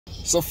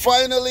So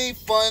finally,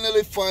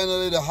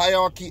 the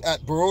hierarchy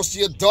at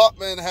Borussia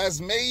Dortmund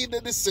has made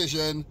the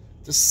decision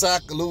to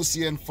sack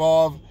Lucien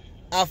Favre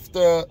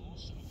after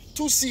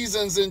 2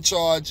 seasons in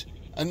charge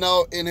and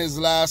now in his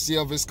last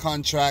year of his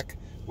contract,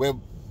 where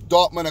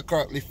Dortmund are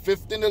currently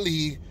 5th in the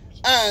league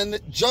and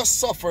just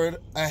suffered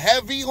a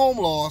heavy home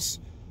loss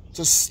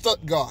to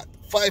Stuttgart,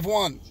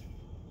 5-1.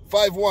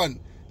 5-1.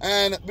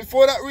 And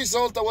before that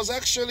result, I was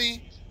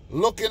actually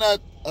looking at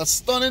a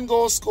stunning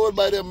goal scored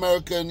by the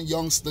American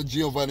youngster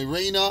Giovanni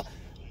Reina.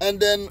 And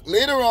then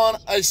later on,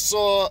 I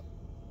saw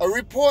a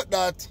report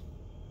that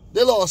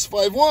they lost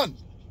 5-1. And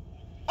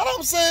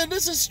I'm saying,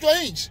 this is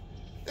strange.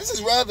 This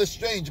is rather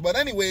strange. But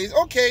anyways,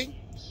 okay.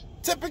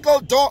 Typical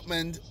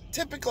Dortmund.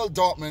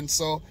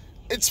 So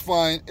it's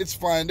fine. It's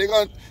fine. They're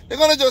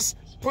gonna just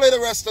play the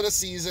rest of the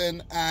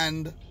season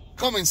and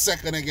come in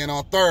second again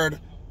or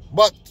third.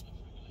 But,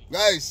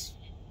 guys,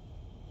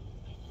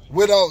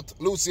 without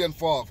Lucien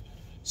Favre.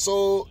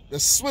 So the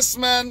Swiss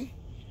man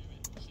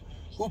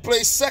who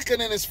placed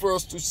second in his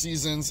first 2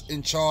 seasons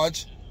in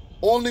charge,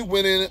 only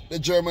winning the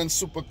German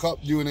Super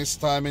Cup during his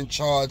time in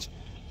charge.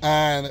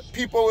 And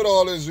people would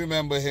always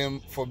remember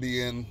him for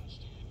being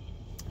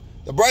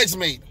the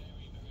bridesmaid.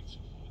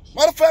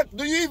 Matter of fact,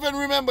 do you even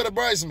remember the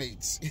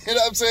bridesmaids? You know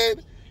what I'm saying?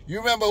 You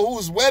remember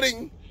whose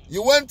wedding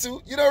you went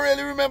to. You don't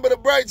really remember the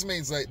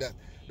bridesmaids like that.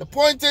 The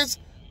point is,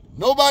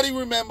 nobody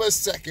remembers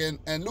second,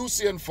 and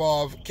Lucien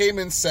Favre came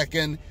in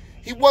second.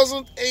 He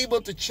wasn't able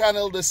to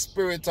channel the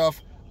spirit of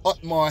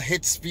Ottmar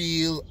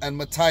Hitzfeld and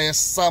Matthias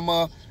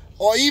Sammer,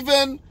 or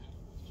even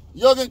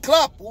Jurgen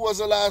Klopp, who was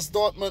the last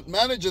Dortmund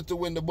manager to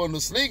win the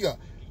Bundesliga.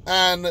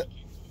 And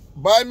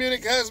Bayern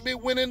Munich has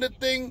been winning the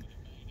thing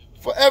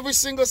for every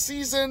single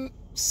season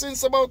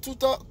since about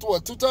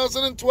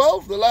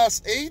 2012, the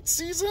last 8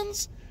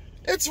 seasons.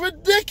 It's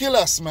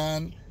ridiculous,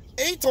 man.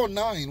 8 or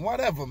 9,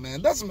 whatever,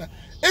 man. Doesn't matter.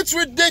 It's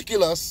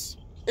ridiculous.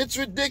 It's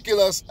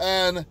ridiculous.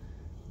 And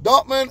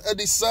Dortmund are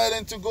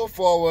deciding to go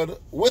forward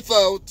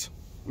without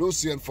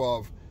Lucien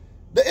Favre.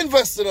 They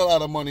invested a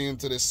lot of money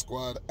into this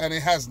squad, and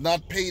it has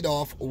not paid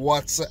off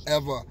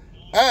whatsoever.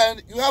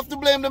 And you have to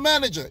blame the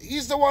manager.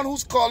 He's the one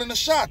who's calling the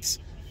shots.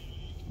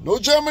 No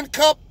German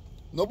Cup,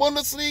 no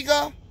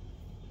Bundesliga,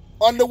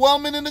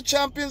 underwhelming in the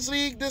Champions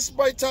League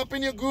despite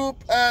topping your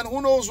group, and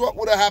who knows what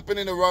would have happened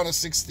in the round of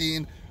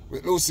 16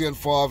 with Lucien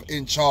Favre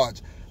in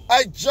charge.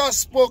 I just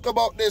spoke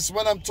about this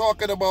when I'm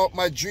talking about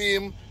my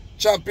dream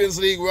Champions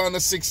League round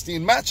of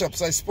 16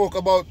 matchups. I spoke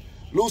about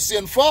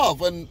Lucien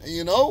Favre, and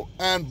you know,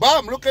 and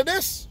bam, look at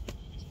this.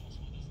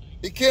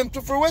 It came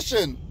to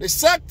fruition. They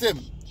sacked him.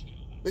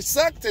 They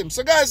sacked him.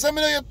 So guys, let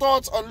me know your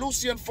thoughts on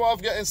Lucien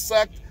Favre getting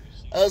sacked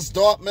as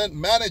Dortmund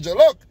manager.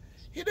 Look,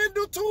 he didn't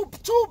do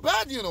too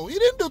bad, you know. He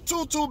didn't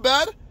do too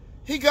bad.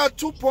 He got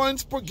 2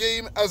 points per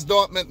game as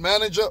Dortmund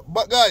manager.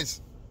 But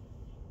guys,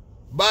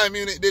 Bayern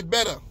Munich did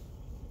better.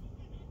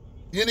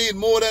 You need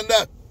more than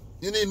that.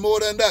 You need more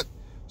than that.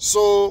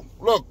 So,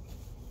 look,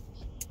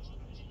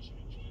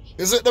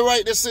 is it the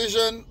right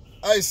decision?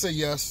 I say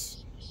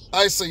yes.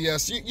 I say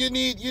yes. You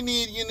need, you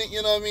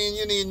know what I mean?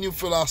 You need new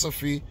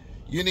philosophy.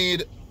 You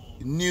need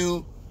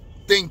new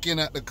thinking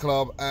at the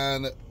club.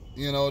 And,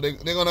 you know, they're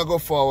going to go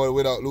forward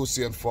without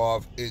Lucien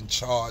Favre in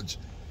charge.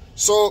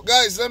 So,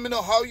 guys, let me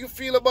know how you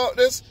feel about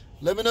this.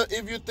 Let me know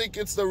if you think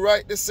it's the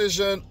right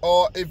decision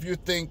or if you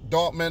think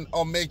Dortmund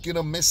are making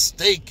a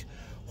mistake.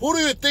 Who do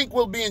you think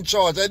will be in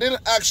charge? I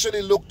didn't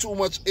actually look too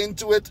much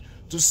into it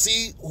to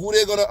see who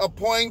they're going to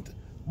appoint.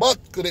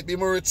 But could it be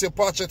Maurizio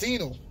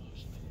Pochettino?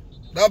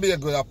 That'll be a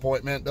good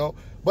appointment, though.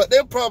 But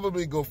they'll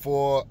probably go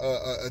for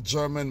a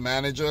German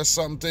manager or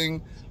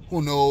something.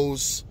 Who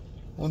knows?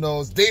 Who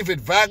knows?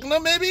 David Wagner,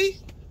 maybe?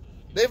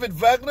 David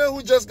Wagner,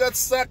 who just got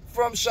sacked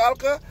from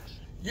Schalke?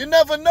 You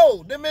never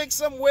know. They make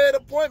some weird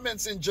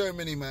appointments in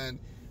Germany, man.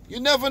 You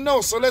never know.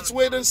 So let's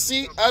wait and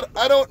see.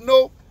 I don't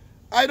know.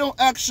 I don't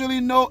actually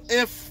know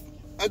if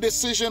a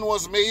decision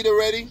was made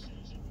already.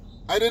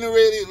 I didn't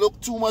really look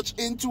too much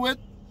into it.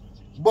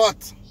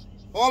 But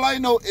all I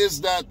know is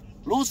that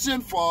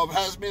Lucien Favre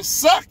has been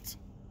sacked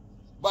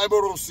by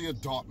Borussia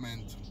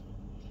Dortmund.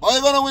 Are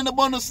they going to win the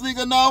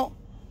Bundesliga now?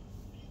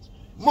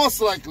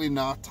 Most likely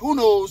not. Who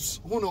knows?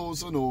 Who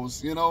knows? Who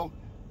knows? You know,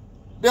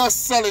 they're a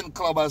selling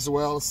club as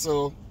well.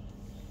 So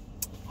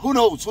who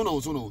knows? Who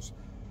knows? Who knows?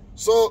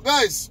 So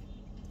guys,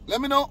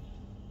 let me know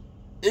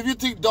if you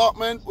think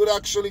Dortmund would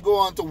actually go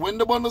on to win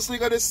the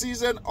Bundesliga this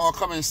season or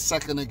come in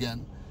second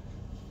again.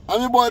 I'm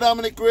your boy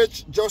Dominic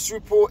Rich, just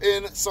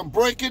reporting some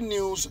breaking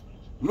news.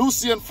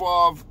 Lucien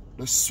Favre,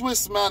 the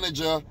Swiss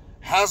manager,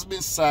 has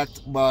been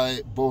sacked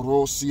by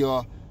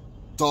Borussia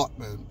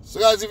Dortmund.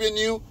 So guys, if you're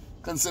new,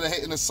 consider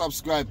hitting the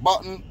subscribe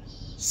button.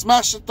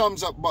 Smash the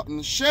thumbs up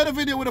button. Share the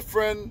video with a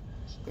friend.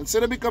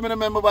 Consider becoming a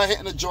member by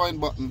hitting the join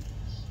button.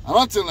 And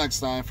until next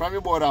time, from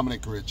your boy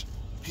Dominic Rich,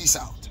 peace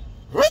out.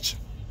 Rich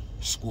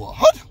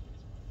Squad.